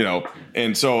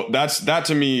 And so that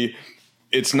to me,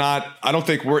 it's not, I don't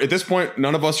think we're at this point,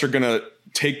 none of us are going to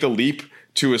take the leap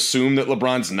to assume that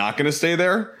LeBron's not going to stay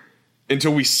there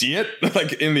until we see it,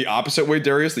 like in the opposite way,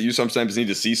 Darius, that you sometimes need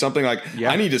to see something. Like,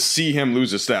 I need to see him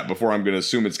lose a step before I'm going to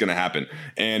assume it's going to happen.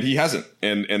 And he hasn't.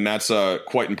 And that's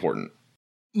quite important.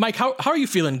 Mike, how are you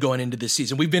feeling going into this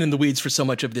season? We've been in the weeds for so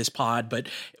much of this pod, but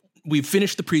we've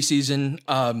finished the preseason.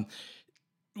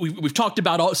 We've talked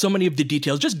about so many of the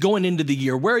details. Just going into the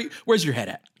year, where's your head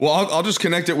at? Well, I'll just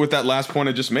connect it with that last point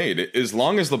I just made. As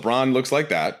long as LeBron looks like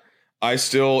that, I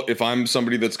still, if I'm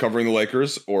somebody that's covering the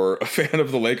Lakers or a fan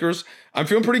of the Lakers, I'm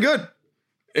feeling pretty good.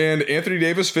 And Anthony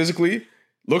Davis physically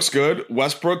looks good.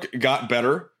 Westbrook got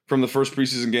better from the first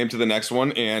preseason game to the next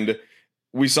one. And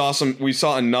we saw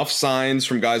enough signs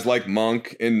from guys like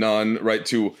Monk and Nunn, right,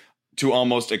 to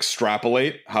almost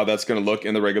extrapolate how that's going to look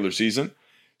in the regular season.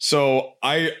 So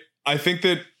I think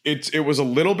that it was a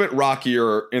little bit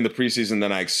rockier in the preseason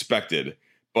than I expected,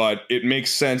 but it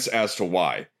makes sense as to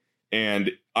why.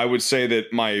 And I would say that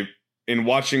in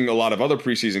watching a lot of other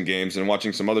preseason games and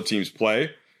watching some other teams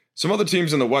play, some other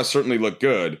teams in the West certainly look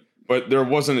good, but there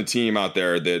wasn't a team out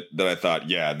there that I thought,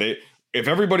 if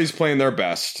everybody's playing their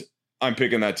best, I'm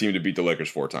picking that team to beat the Lakers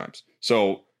 4 times.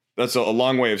 So that's a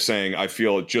long way of saying I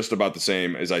feel just about the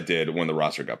same as I did when the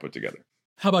roster got put together.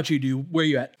 How about you, where are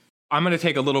you at? I'm going to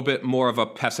take a little bit more of a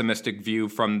pessimistic view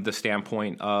from the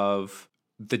standpoint of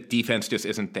the defense just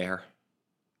isn't there.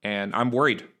 And I'm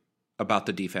worried about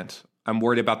the defense. I'm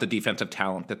worried about the defensive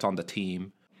talent that's on the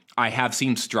team. I have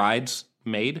seen strides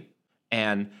made,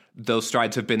 and those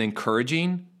strides have been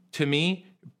encouraging to me.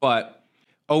 But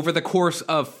over the course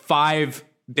of 5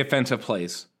 defensive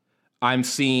plays, I'm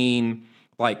seeing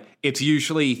it's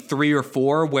usually 3 or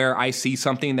 4 where I see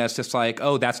something that's just like,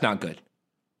 oh, that's not good.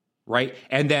 Right.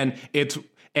 And then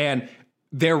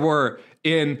there were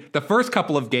in the first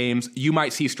couple of games, you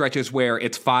might see stretches where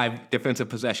it's 5 defensive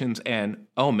possessions and,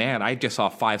 oh man, I just saw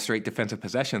 5 straight defensive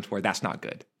possessions where that's not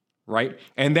good. Right.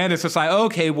 And then it's just like,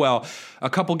 okay, well, a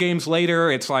couple games later,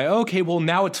 it's like, okay, well,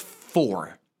 now it's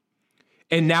 4.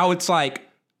 And now it's like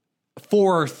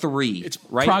 4 or 3. It's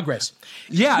right? Progress.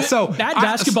 Yeah. So bad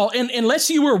basketball, and unless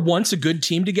you were once a good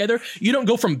team together, you don't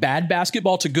go from bad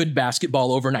basketball to good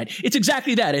basketball overnight. It's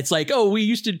exactly that. It's like, oh, we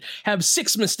used to have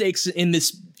 6 mistakes in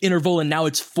this interval, and now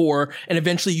it's 4, and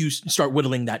eventually you start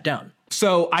whittling that down.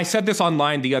 So I said this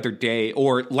online the other day,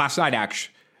 or last night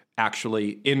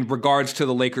actually, in regards to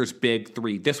the Lakers' big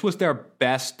 3. This was their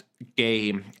best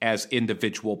game as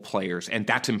individual players, and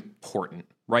that's important,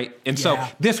 right? And so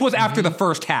this was after the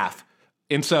first half.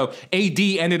 And so AD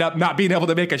ended up not being able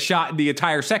to make a shot in the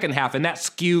entire second half, and that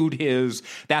skewed his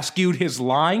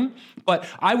line. But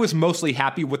I was mostly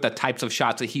happy with the types of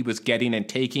shots that he was getting and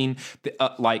taking.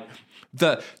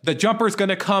 The jumper's going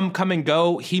to come and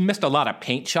go. He missed a lot of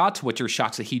paint shots, which are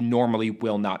shots that he normally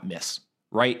will not miss,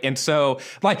 right? And so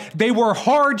they were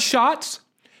hard shots.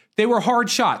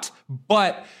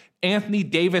 But Anthony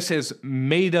Davis has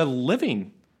made a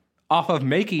living off of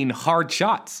making hard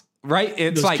shots. Right?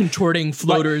 It's those contorting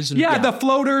floaters. The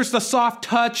floaters, the soft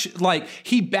touch.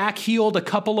 He backheeled a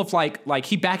couple of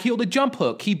he backheeled a jump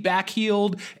hook. He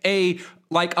backheeled a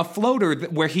floater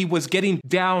where he was getting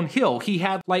downhill. He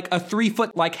had a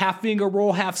 3-foot, half finger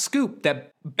roll, half scoop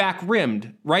that back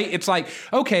rimmed. Right? It's like,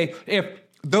 okay, if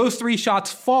those 3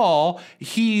 shots fall,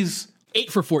 he's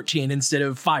 8 for 14 instead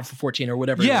of 5 for 14 or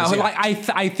whatever. Yeah,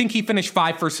 I think he finished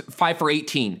 5 for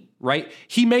 18. Right?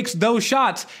 He makes those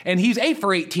shots and he's 8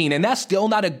 for 18, and that's still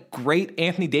not a great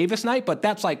Anthony Davis night, but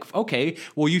that's okay,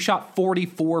 well, you shot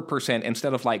 44%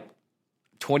 instead of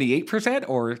 28%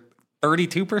 or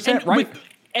 32%, right?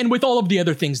 And with all of the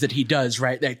other things that he does,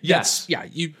 right? But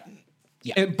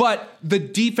the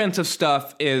defensive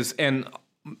stuff is, and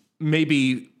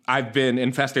maybe I've been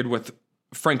infested with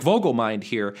Frank Vogel mind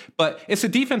here, but it's the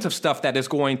defensive stuff that is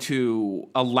going to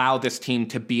allow this team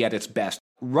to be at its best.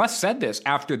 Russ said this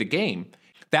after the game,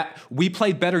 that we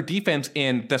played better defense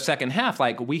in the second half.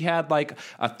 We had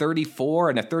a 34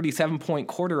 and a 37-point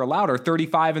quarter allowed, or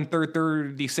 35 and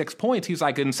 36 points. He's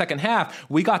in the second half,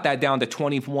 we got that down to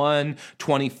 21,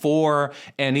 24.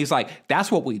 And he's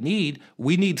that's what we need.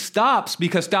 We need stops,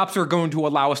 because stops are going to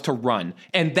allow us to run.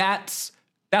 And that's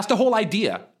the whole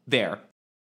idea there.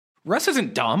 Russ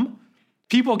isn't dumb.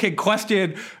 People can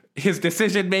question his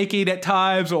decision making at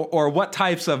times, or what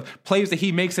types of plays that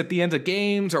he makes at the end of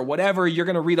games or whatever. You're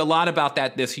going to read a lot about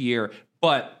that this year,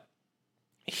 but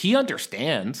he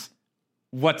understands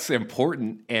what's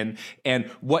important and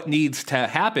what needs to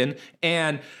happen.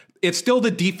 And it's still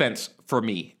the defense for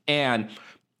me. And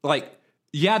like,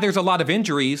 yeah, there's a lot of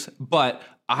injuries, but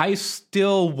I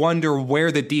still wonder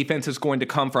where the defense is going to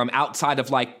come from outside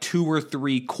of like 2 or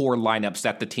 3 core lineups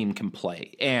that the team can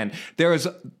play. And there's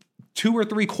 2 or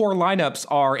 3 core lineups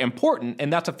are important,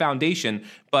 and that's a foundation,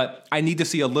 but I need to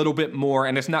see a little bit more,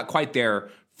 and it's not quite there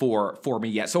for me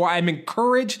yet. So I'm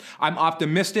encouraged, I'm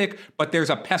optimistic, but there's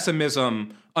a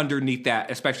pessimism underneath that,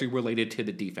 especially related to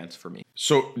the defense for me.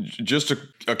 So just to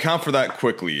account for that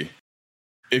quickly,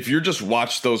 if you just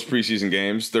watch those preseason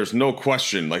games, there's no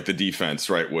question like the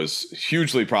defense, right, was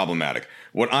hugely problematic.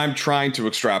 What I'm trying to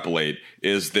extrapolate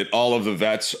is that all of the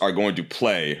vets are going to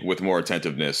play with more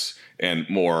attentiveness and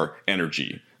more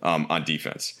energy on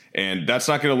defense. And that's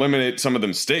not going to eliminate some of the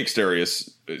mistakes, Darius.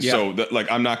 Yeah. So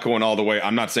I'm not going all the way.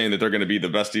 I'm not saying that they're going to be the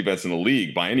best defense in the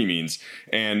league by any means.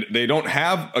 And they don't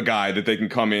have a guy that they can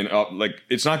come in up. Like,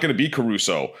 it's not going to be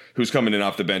Caruso who's coming in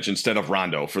off the bench instead of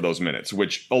Rondo for those minutes,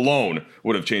 which alone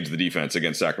would have changed the defense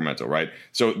against Sacramento, right?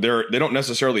 So they don't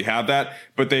necessarily have that,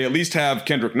 but they at least have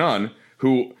Kendrick Nunn,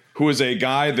 who is a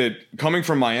guy that coming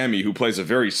from Miami, who plays a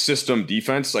very system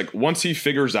defense. Like, once he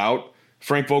figures out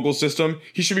Frank Vogel's system,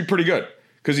 he should be pretty good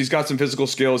because he's got some physical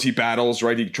skills. He battles,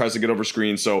 right? He tries to get over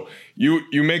screens. So you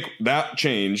make that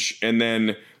change, and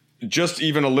then just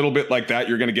even a little bit like that,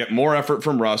 you're going to get more effort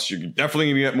from Russ. You're definitely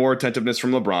going to get more attentiveness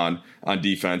from LeBron on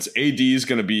defense. AD is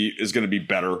going to be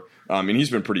better. And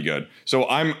he's been pretty good. So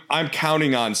I'm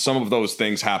counting on some of those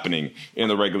things happening in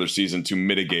the regular season to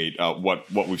mitigate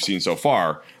what we've seen so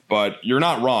far. But you're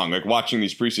not wrong. Like, watching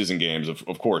these preseason games,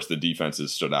 of course, the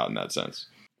defenses stood out in that sense.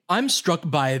 I'm struck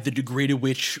by the degree to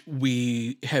which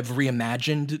we have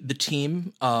reimagined the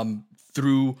team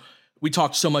through. We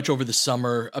talked so much over the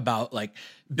summer about like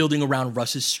building around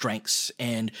Russ's strengths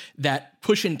and that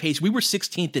push and pace. We were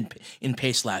 16th in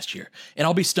pace last year, and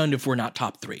I'll be stunned if we're not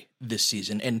top 3 this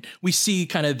season. And we see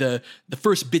kind of the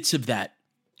first bits of that.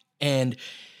 And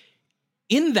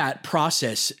in that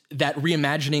process, that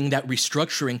reimagining, that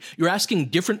restructuring, you're asking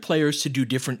different players to do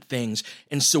different things.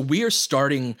 And so we are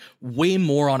starting way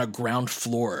more on a ground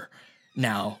floor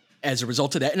now as a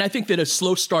result of that. And I think that a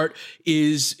slow start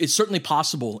is certainly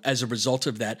possible as a result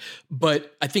of that.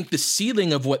 But I think the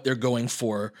ceiling of what they're going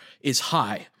for is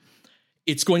high.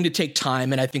 It's going to take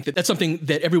time. And I think that that's something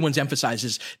that everyone's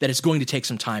emphasizes, that it's going to take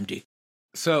some time, D.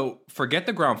 So forget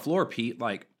the ground floor, Pete.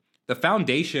 Like, the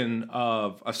foundation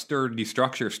of a sturdy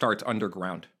structure starts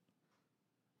underground.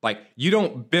 Like, you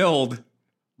don't build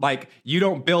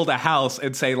a house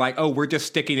and say like, oh, we're just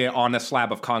sticking it on a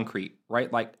slab of concrete,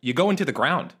 right? Like, you go into the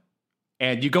ground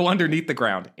and you go underneath the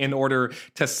ground in order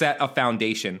to set a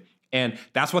foundation. And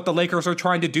that's what the Lakers are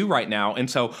trying to do right now. And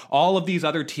so all of these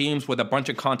other teams with a bunch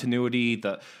of continuity,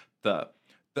 the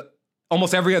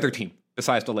almost every other team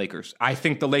besides the Lakers, I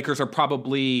think the Lakers are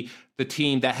probably the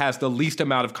team that has the least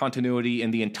amount of continuity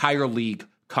in the entire league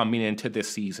coming into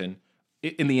this season,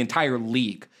 in the entire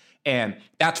league. And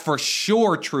that's for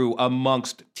sure true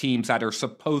amongst teams that are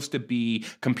supposed to be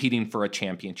competing for a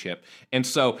championship. And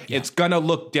so it's going to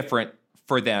look different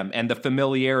for them. And the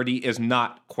familiarity is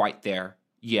not quite there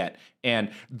yet.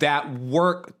 And that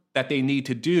work that they need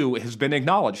to do has been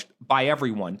acknowledged by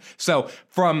everyone. So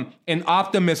from an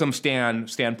optimism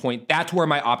standpoint, that's where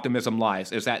my optimism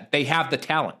lies, is that they have the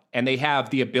talent and they have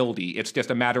the ability. It's just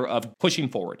a matter of pushing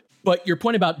forward. But your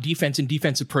point about defense and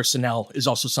defensive personnel is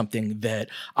also something that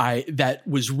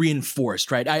was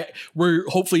reinforced, right? We're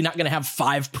hopefully not going to have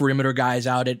 5 perimeter guys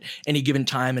out at any given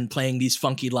time and playing these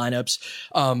funky lineups.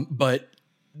 But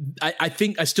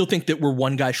I still think that we're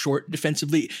one guy short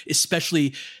defensively,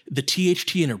 especially the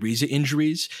THT and Ariza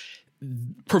injuries.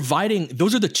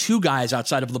 Those are the 2 guys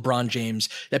outside of LeBron James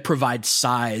that provide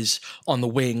size on the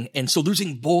wing. And so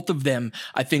losing both of them,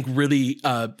 I think really,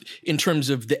 in terms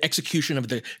of the execution of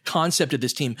the concept of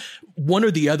this team, one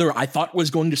or the other I thought was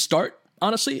going to start,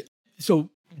 honestly. So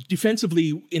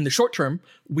defensively in the short term,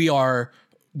 we're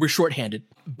shorthanded,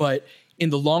 but in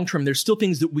the long term, there's still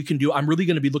things that we can do. I'm really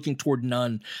going to be looking toward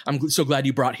Nunn. I'm so glad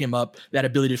you brought him up, that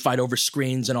ability to fight over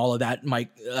screens and all of that, Mike.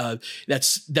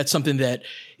 That's something that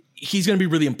he's going to be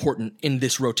really important in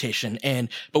this rotation.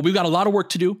 But we've got a lot of work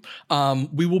to do.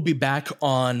 We will be back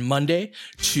on Monday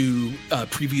to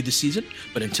preview the season.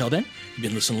 But until then, you've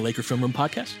been listening to Laker Film Room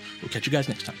Podcast. We'll catch you guys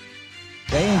next time.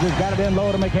 James has got it in low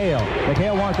to McHale.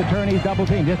 McHale wants to turn. He's double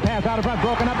teamed. Just pass out in front.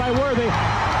 Broken up by Worthy.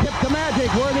 Tip to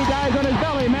Magic. Worthy dies on his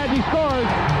belly. Magic scores.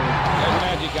 There's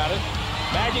Magic, got it.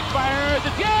 Magic fires.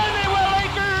 It's good. The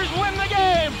Lakers win the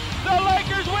game. The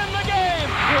Lakers win the game.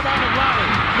 Rebound of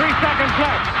Lonnie. 3 seconds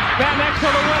left. Van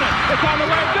Exel to win it. It's on the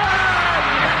way. Good.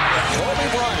 Kobe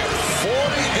Bryant,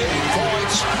 48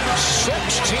 points,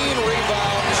 16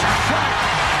 rebounds. Shot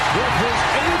with his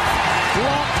 8th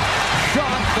block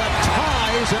shot that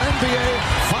ties an NBA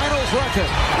Finals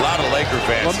record. A lot of Laker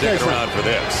fans sticking around for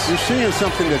this. You're seeing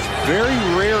something that's very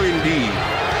rare indeed.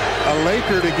 A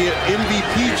Laker to get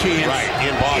MVP chance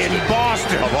in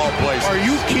Boston. Of all places. Are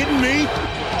you kidding me?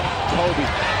 Kobe,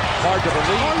 hard to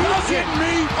believe. Are you kidding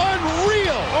me?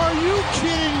 Unreal. Are you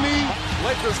kidding me?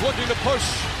 Lakers looking to push.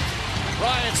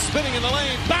 Bryant spinning in the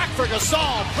lane. Back for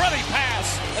Gasol. Pretty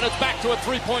pass. And it's back to a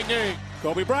 3-point game.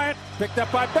 Kobe Bryant picked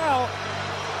up by Bell.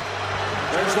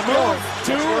 There's the move.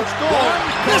 2, 1.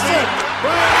 Miss it.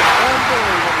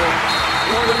 Unbelievable.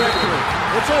 For the victory.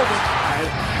 It's over.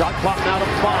 Shot clock now to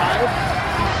 5.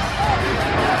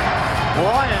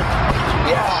 Bryant.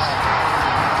 Yes.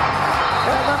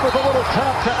 And that was a little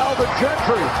tap to Alvin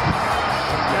Gentry.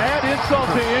 Add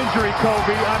insult to injury,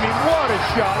 Kobe. I mean, what a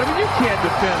shot. I mean, you can't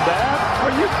defend that.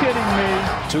 Are you kidding me?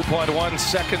 2.1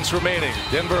 seconds remaining.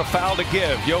 Denver a foul to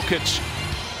give. Jokic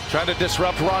trying to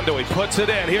disrupt Rondo. He puts it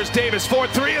in. Here's Davis,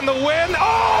 4-3 in the win.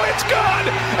 Oh, it's good!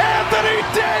 Anthony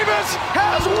Davis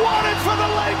has won it for the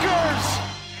Lakers!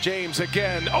 James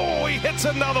again. Oh, he hits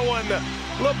another one.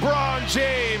 LeBron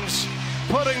James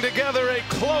putting together a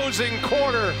closing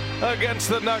quarter against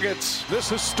the Nuggets. This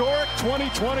historic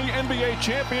 2020 NBA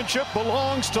championship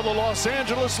belongs to the Los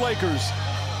Angeles Lakers.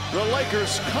 The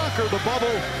Lakers conquer the bubble,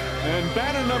 and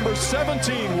banner number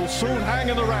 17 will soon hang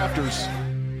in the rafters.